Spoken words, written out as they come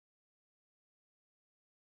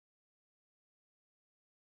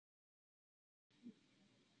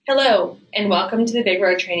Hello, and welcome to the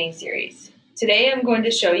BigRoad training series. Today I'm going to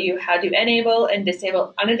show you how to enable and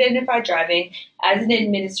disable unidentified driving as an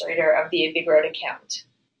administrator of the BigRoad account.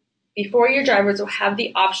 Before your drivers will have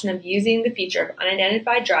the option of using the feature of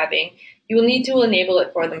unidentified driving, you will need to enable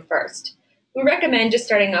it for them first. We recommend just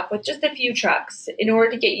starting off with just a few trucks in order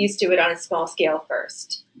to get used to it on a small scale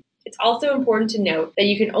first. It's also important to note that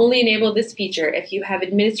you can only enable this feature if you have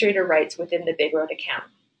administrator rights within the BigRoad account.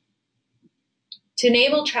 To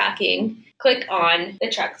enable tracking, click on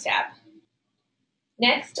the Trucks tab.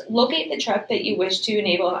 Next, locate the truck that you wish to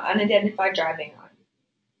enable unidentified driving on.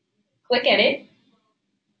 Click Edit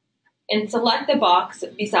and select the box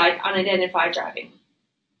beside unidentified driving.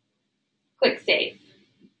 Click Save.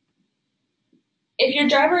 If your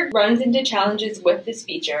driver runs into challenges with this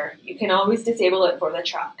feature, you can always disable it for the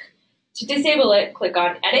truck. To disable it, click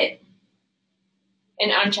on Edit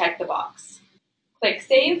and uncheck the box. Click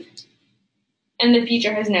Save, and the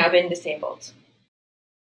feature has now been disabled.